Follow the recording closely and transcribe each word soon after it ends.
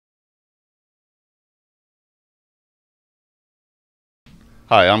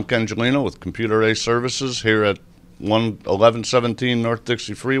Hi, I'm Ken Gelino with Computer A Services here at 1117 North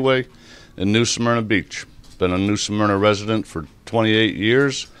Dixie Freeway in New Smyrna Beach. Been a New Smyrna resident for 28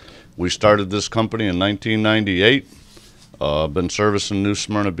 years. We started this company in 1998. Been servicing New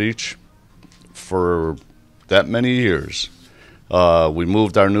Smyrna Beach for that many years. We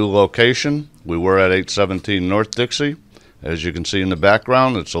moved our new location. We were at 817 North Dixie. As you can see in the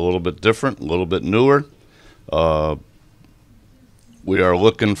background, it's a little bit different, a little bit newer. We are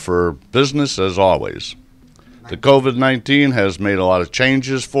looking for business as always. The COVID-19 has made a lot of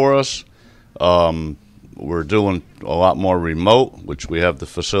changes for us. We're doing a lot more remote, which we have the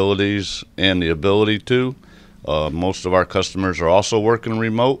facilities and the ability to. Most of our customers are also working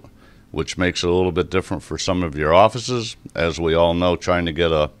remote, which makes it a little bit different for some of your offices. As we all know, trying to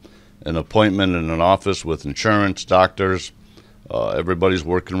get an appointment in an office with insurance, doctors, everybody's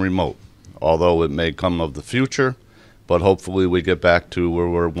working remote. Although it may come of the future, but hopefully we get back to where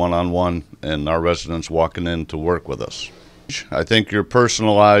we're one-on-one and our residents walking in to work with us. I think you're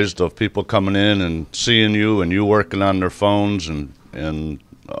personalized of people coming in and seeing you and you working on their phones and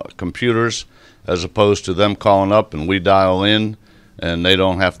computers, as opposed to them calling up and we dial in and they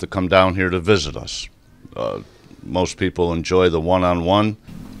don't have to come down here to visit us. Most people enjoy the one-on-one.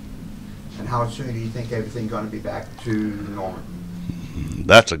 And how soon do you think everything's going to be back to normal?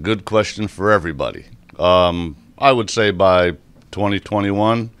 That's a good question for everybody. I would say by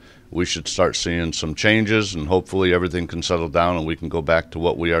 2021, we should start seeing some changes and hopefully everything can settle down and we can go back to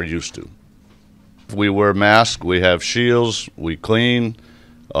what we are used to. We wear masks, we have shields, we clean.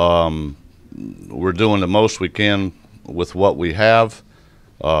 We're doing the most we can with what we have.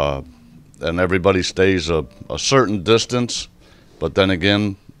 And everybody stays a certain distance, but then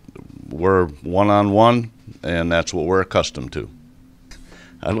again, we're one-on-one and that's what we're accustomed to.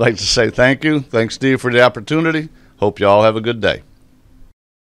 I'd like to say thank you. Thanks, Steve, for the opportunity. Hope you all have a good day.